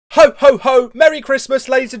Ho, ho, ho! Merry Christmas,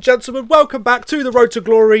 ladies and gentlemen. Welcome back to the Road to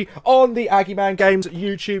Glory on the Aggie Man Games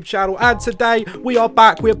YouTube channel. And today, we are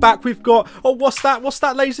back. We're back. We've got... Oh, what's that? What's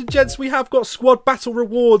that, ladies and gents? We have got squad battle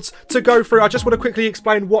rewards to go through. I just want to quickly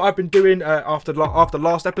explain what I've been doing after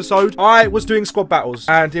last episode. I was doing squad battles,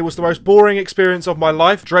 and it was the most boring experience of my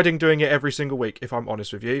life. Dreading doing it every single week, if I'm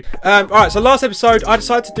honest with you. Alright, so last episode, I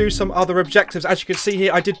decided to do some other objectives. As you can see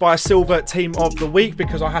here, I did buy a silver team of the week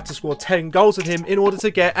because I had to score 10 goals with him in order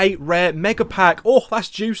to get 8 rare mega pack. Oh, that's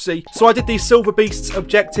juicy. So I did the silver beasts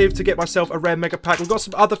objective to get myself a rare mega pack. We've got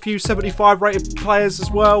some other few 75 rated players as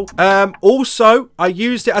well. Also, I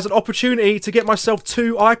used it as an opportunity to get myself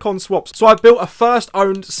 2 icon swaps. So I built a first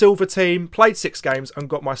owned silver team, played 6 games and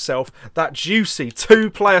got myself that juicy 2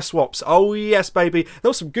 player swaps. Oh yes, baby. There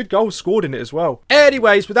was some good goals scored in it as well.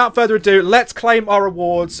 Anyways, without further ado, let's claim our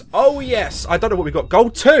rewards. Oh yes. I don't know what we got.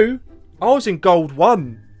 Gold 2? I was in gold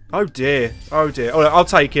 1. Oh dear, oh dear. Oh, I'll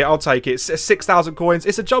take it, I'll take it. It's 6,000 coins.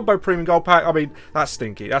 It's a jumbo premium gold pack. I mean, that's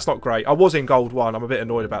stinky. That's not great. I was in gold 1. I'm a bit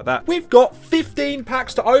annoyed about that. We've got 15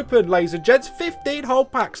 packs to open, ladies and gents. 15 whole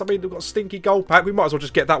packs. I mean, we've got a stinky gold pack. We might as well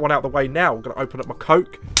just get that one out of the way now. I'm going to open up my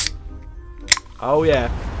Coke. Oh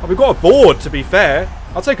yeah. Oh, we've got a board, to be fair.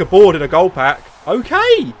 I'll take a board in a gold pack.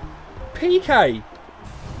 Okay. PK.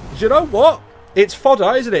 Do you know what? It's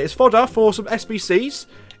fodder, isn't it? It's fodder for some SBCs.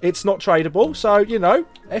 It's not tradable, so, you know,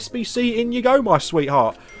 SBC in you go, my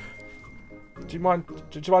sweetheart. Do you mind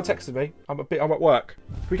texting me? I'm at work.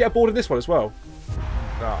 Can we get a board in this one as well?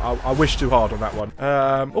 I wish too hard on that one.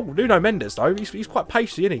 Oh, Nuno Mendes, though. He's quite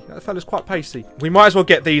pacey, isn't he? That fella's quite pacey. We might as well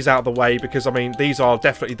get these out of the way, because, I mean, these are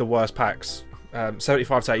definitely the worst packs.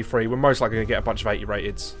 75 to 83. We're most likely going to get a bunch of 80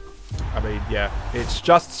 rateds. I mean, yeah. It's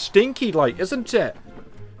just stinky, like, isn't it?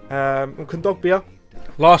 Kondogbia.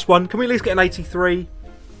 Last one. Can we at least get an 83?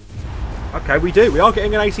 Okay, we do. We are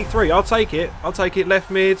getting an 83. I'll take it. I'll take it. Left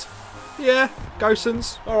mid. Yeah,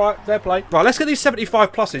 Gosens. All right, fair play. Right, let's get these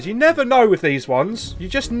 75 pluses. You never know with these ones. You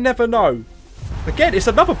just never know. Again, it's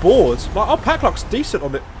another board. Like, our pack looks decent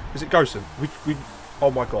on it. Is it Gosen? We.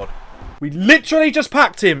 Oh my god. We literally just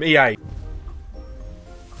packed him, EA.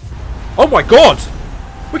 Oh my god.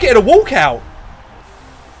 We're getting a walkout.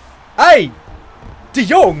 Hey, De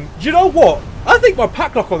Jong. You know what? I think my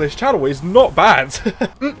pack lock on this channel is not bad.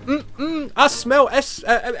 I smell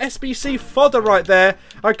SBC fodder right there.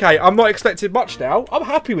 Okay, I'm not expecting much now. I'm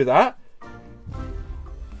happy with that.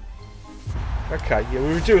 Okay, yeah,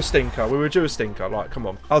 we were due a stinker. We were due a stinker. Like, come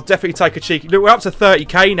on. I'll definitely take a cheeky... Look, we're up to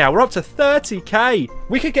 30k now. We're up to 30k.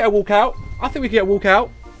 We could get a walkout. I think we could get a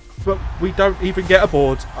walkout. But we don't even get a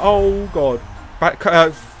board. Oh, God.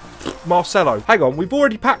 Marcelo. Hang on, we've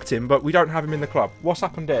already packed him, but we don't have him in the club. What's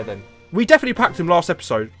happened there, then? We definitely packed him last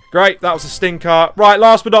episode. Great, that was a stinker. Right,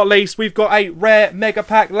 last but not least, we've got a rare mega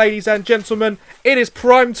pack, ladies and gentlemen. It is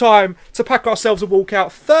prime time to pack ourselves a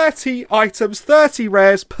walkout. 30 items, 30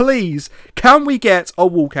 rares, please. Can we get a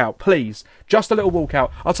walkout, please? Just a little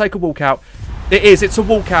walkout. I'll take a walkout. It is, it's a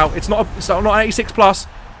walkout. It's not an 86 plus.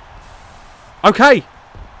 Okay.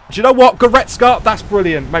 Do you know what? Goretzka, that's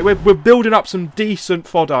brilliant, mate. We're building up some decent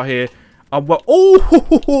fodder here.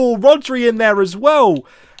 Oh, Rodri in there as well.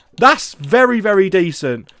 That's very, very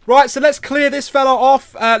decent. Right, so let's clear this fella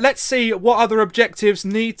off. Let's see what other objectives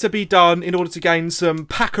need to be done in order to gain some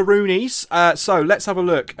packaroonies. So let's have a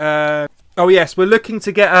look. Oh yes, we're looking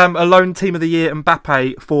to get a lone team of the year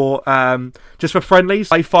Mbappe for just for friendlies.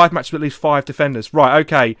 Play 5 matches with at least 5 defenders. Right,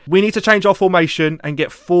 okay. We need to change our formation and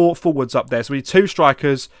get 4 forwards up there. So we need 2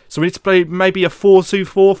 strikers. So we need to play maybe a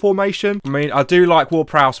 4-2-4 formation. I mean, I do like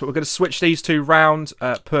Ward-Prowse, but we're going to switch these 2 round.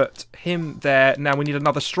 Put him there. Now we need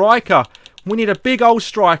another striker. We need a big old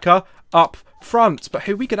striker up front, but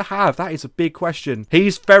who are we going to have? That is a big question.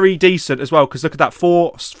 He's very decent as well, because look at that,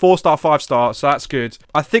 4-star, 5-star, so that's good.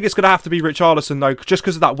 I think it's going to have to be Richarlison though, just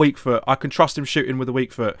because of that weak foot. I can trust him shooting with a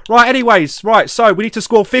weak foot. Right, anyways, right, so we need to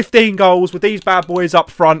score 15 goals with these bad boys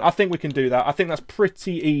up front. I think we can do that. I think that's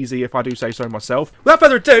pretty easy, if I do say so myself. Without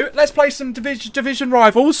further ado, let's play some division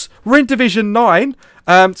rivals. We're in Division 9.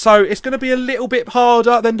 So it's going to be a little bit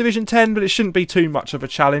harder than Division 10, but it shouldn't be too much of a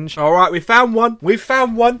challenge. All right, we found one. We've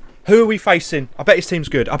found one. Who are we facing? I bet his team's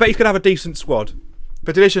good. I bet he's going to have a decent squad.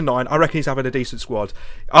 For Division 9, I reckon he's having a decent squad.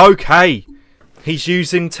 Okay. He's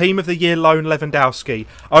using Team of the Year loan Lewandowski.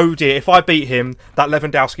 Oh dear, if I beat him, that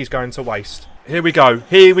Lewandowski's going to waste. Here we go.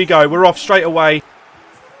 Here we go. We're off straight away.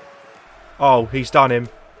 Oh, he's done him.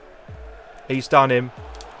 He's done him.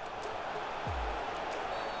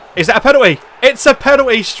 Is that a penalty? It's a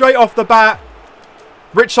penalty straight off the bat.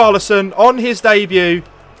 Richarlison on his debut.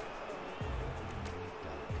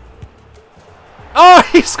 Oh,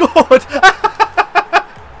 he scored!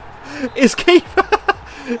 His keeper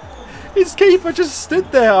His keeper just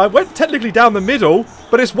stood there. I went technically down the middle,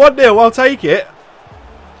 but it's 1-0. I'll take it.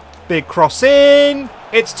 Big cross in.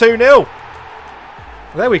 It's 2-0.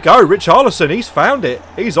 There we go. Richarlison, he's found it.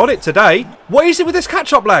 He's on it today. What is it with this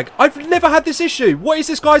catch-up lag? I've never had this issue. What is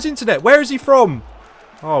this guy's internet? Where is he from?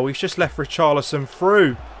 Oh, he's just left Richarlison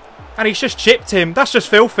through. And he's just chipped him. That's just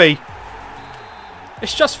filthy.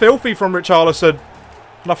 It's just filthy from Richarlison.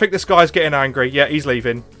 And I think this guy's getting angry. Yeah, he's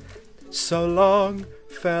leaving. So long,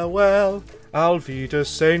 farewell. Alvida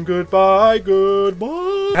saying goodbye,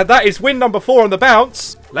 goodbye. And that is win number 4 on the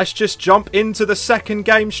bounce. Let's just jump into the second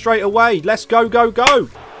game straight away. Let's go, go, go.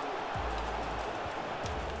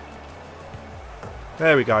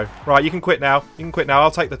 There we go. Right, you can quit now. You can quit now.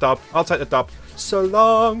 I'll take the dub. I'll take the dub. So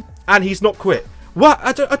long. And he's not quit. What?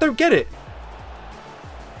 I don't get it.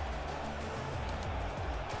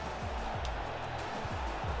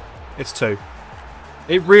 It's 2.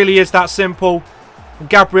 It really is that simple.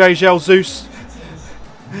 Gabriel Jesus.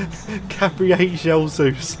 Gabriel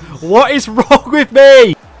Jesus. What is wrong with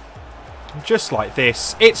me? Just like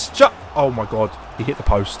this. It's just... Oh my god. He hit the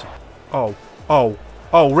post. Oh. Oh.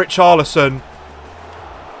 Oh, Richarlison.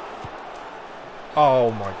 Oh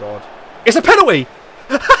my god. It's a penalty!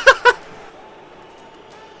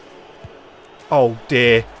 Oh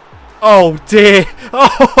dear. Oh dear.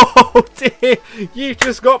 Oh dear. You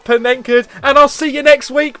just got Panenka'd, and I'll see you next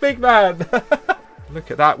week, big man. Look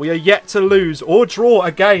at that. We are yet to lose or draw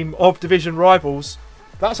a game of division rivals.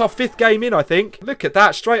 That's our 5th game in, I think. Look at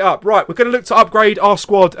that. Straight up. Right, we're going to look to upgrade our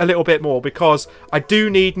squad a little bit more because I do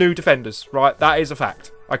need new defenders. Right, that is a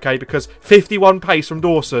fact. Okay, because 51 pace from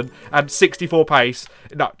Dawson and 64 pace.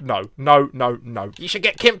 No, no, no, no, no. You should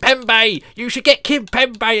get Kimpembe. You should get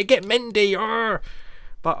Kimpembe and get Mendy. Arrgh.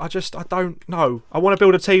 But I don't know. I want to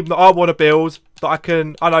build a team that I want to build.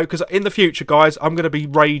 That I know, because in the future, guys, I'm going to be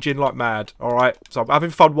raging like mad. Alright? So I'm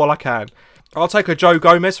having fun while I can. I'll take a Joe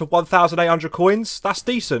Gomez for 1,800 coins. That's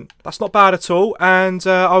decent. That's not bad at all. And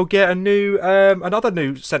I'll get a new, another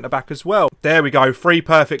new centre-back as well. There we go. 3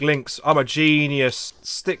 perfect links. I'm a genius.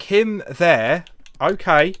 Stick him there.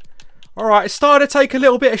 Okay. Alright, it's starting to take a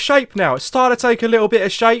little bit of shape now. It's starting to take a little bit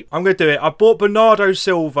of shape. I'm going to do it. I bought Bernardo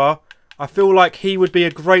Silva. I feel like he would be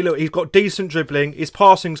a great little... He's got decent dribbling. His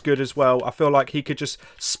passing's good as well. I feel like he could just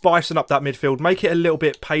spicing up that midfield. Make it a little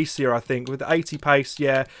bit pacier, I think. With the 80 pace,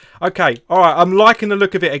 yeah. Okay, alright. I'm liking the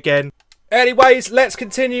look of it again. Anyways, let's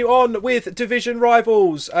continue on with division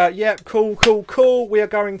rivals. Yeah, cool, cool, cool. We are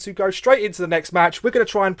going to go straight into the next match. We're going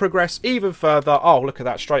to try and progress even further. Oh, look at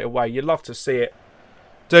that straight away. You'd love to see it.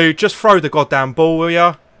 Dude, just throw the goddamn ball, will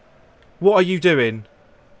ya? What are you doing?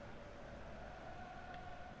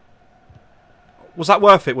 Was that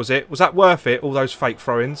worth it, was it? Was that worth it, all those fake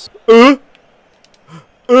throw-ins? It's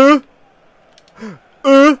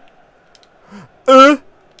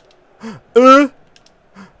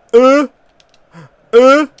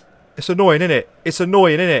annoying, isn't it? It's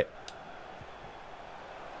annoying, isn't it?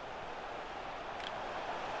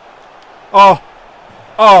 Oh.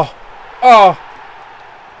 Oh. Oh.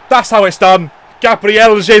 That's how it's done.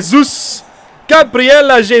 Gabriel Jesus.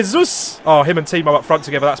 Gabriela Jesus. Oh, him and Timo up front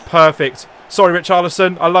together. That's perfect. Sorry,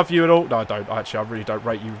 Richarlison. I love you and all. No, I don't. Actually, I really don't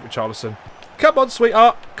rate you, Richarlison. Come on,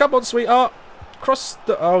 sweetheart. Come on, sweetheart. Cross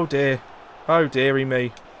the... Oh, dear. Oh, dearie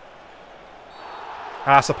me.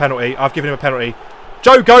 That's a penalty. I've given him a penalty.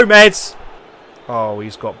 Joe Gomez. Oh,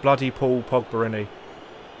 he's got bloody Paul Pogba, isn't he?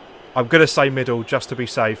 I'm going to say middle just to be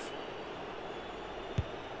safe.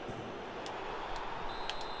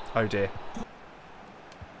 Oh, dear.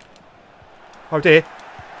 Oh, dear.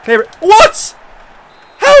 Clear it. What?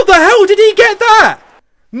 How the hell did he get that?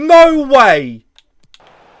 No way.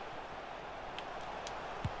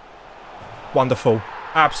 Wonderful.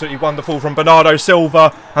 Absolutely wonderful from Bernardo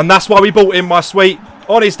Silva. And that's why we bought him, my sweet.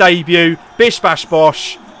 On his debut. Bish bash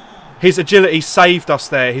bosh. His agility saved us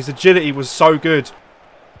there. His agility was so good.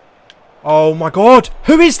 Oh my god.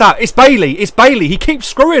 Who is that? It's Bailey. It's Bailey. He keeps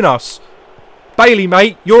screwing us. Bailey,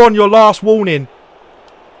 mate. You're on your last warning.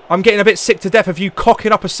 I'm getting a bit sick to death of you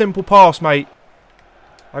cocking up a simple pass, mate.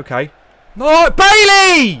 Okay. No,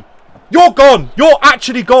 Bailey! You're gone. You're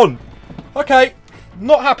actually gone. Okay.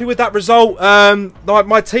 Not happy with that result.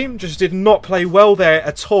 My team just did not play well there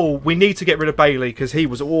at all. We need to get rid of Bailey because he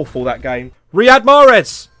was awful that game. Riyad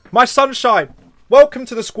Mahrez, my sunshine. Welcome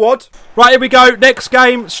to the squad. Right, here we go. Next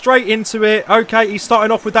game, straight into it. Okay, he's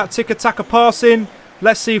starting off with that tick-a-tack passing.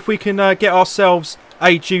 Let's see if we can get ourselves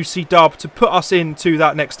a juicy dub to put us into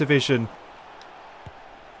that next division.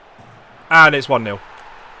 And it's 1-0.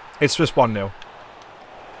 It's just 1-0.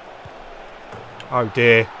 Oh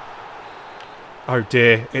dear. Oh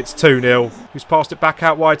dear, it's 2-0. He's passed it back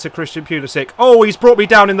out wide to Christian Pulisic. Oh, he's brought me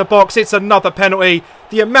down in the box. It's another penalty.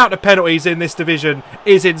 The amount of penalties in this division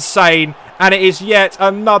is insane. And it is yet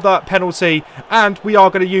another penalty. And we are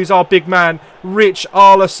going to use our big man, Rich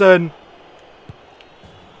Arlison.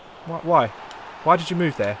 Why? Why did you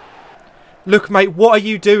move there? Look, mate, what are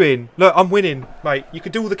you doing? Look, I'm winning, mate. You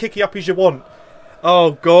can do all the kicky uppies you want.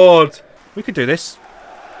 Oh, God. We can do this.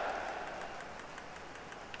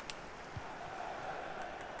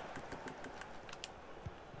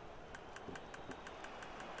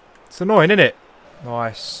 It's annoying, isn't it?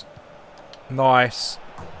 Nice. Nice.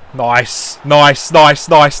 Nice. Nice, nice,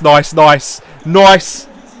 nice, nice, nice. Nice.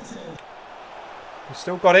 You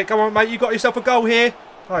still got it. Come on, mate. You got yourself a goal here.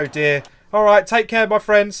 Oh, dear. All right. Take care, my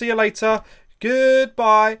friend. See you later.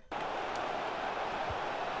 Goodbye.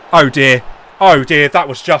 Oh, dear. Oh, dear. That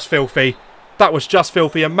was just filthy. That was just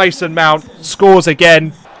filthy. And Mason Mount scores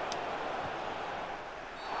again.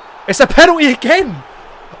 It's a penalty again.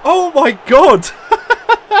 Oh, my God.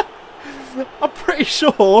 I'm pretty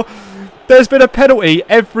sure there's been a penalty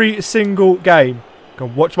every single game. Go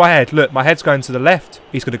on, watch my head. Look, my head's going to the left.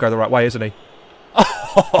 He's going to go the right way, isn't he?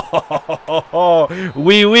 Oh,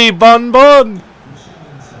 wee bon bon.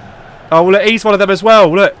 Oh, look, he's one of them as well.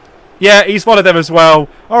 Look. Yeah, he's one of them as well.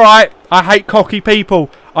 All right. I hate cocky people.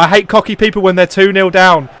 I hate cocky people when they're 2-0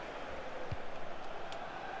 down.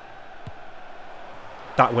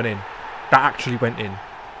 That went in. That actually went in.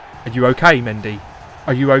 Are you okay, Mendy?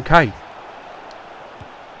 Are you okay?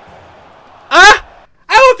 Ah!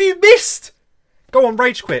 How have you missed? Go on,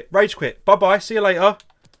 rage quit. Rage quit. Bye-bye. See you later.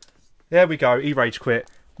 There we go. He rage quit.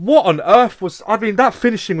 What on earth was... I mean, that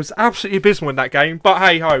finishing was absolutely abysmal in that game. But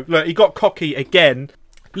hey-ho. Look, he got cocky again.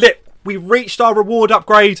 Look, we reached our reward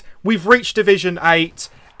upgrade. We've reached Division 8.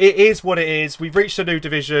 It is what it is. We've reached a new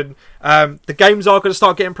division. The games are going to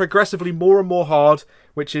start getting progressively more and more hard,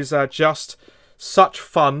 which is just such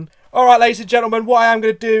fun. Alright, ladies and gentlemen, what I am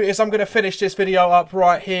going to do is I'm going to finish this video up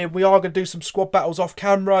right here. We are going to do some squad battles off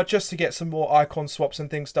camera just to get some more icon swaps and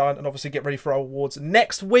things done, and obviously get ready for our awards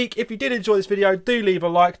next week. If you did enjoy this video, do leave a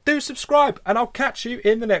like, do subscribe, and I'll catch you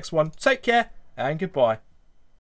in the next one. Take care, and goodbye.